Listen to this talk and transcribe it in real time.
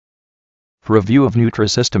Review of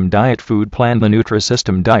Nutrisystem Diet Food Plan. The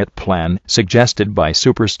Nutrisystem Diet Plan, suggested by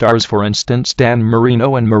superstars for instance Dan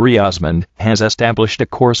Marino and Marie Osmond, has established a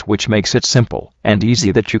course which makes it simple and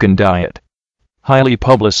easy that you can diet. Highly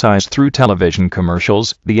publicized through television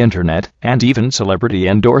commercials, the internet, and even celebrity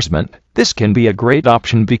endorsement, this can be a great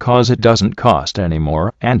option because it doesn't cost any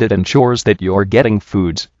more and it ensures that you're getting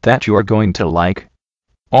foods that you're going to like.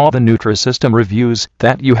 All the Nutrisystem reviews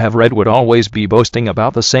that you have read would always be boasting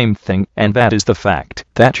about the same thing, and that is the fact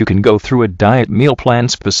that you can go through a diet meal plan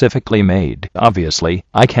specifically made. Obviously,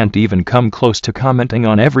 I can't even come close to commenting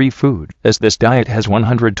on every food, as this diet has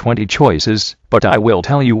 120 choices, but I will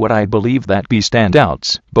tell you what I believe that be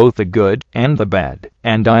standouts, both the good and the bad,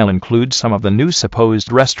 and I'll include some of the new supposed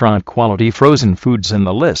restaurant-quality frozen foods in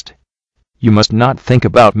the list. You must not think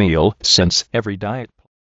about meal, since every diet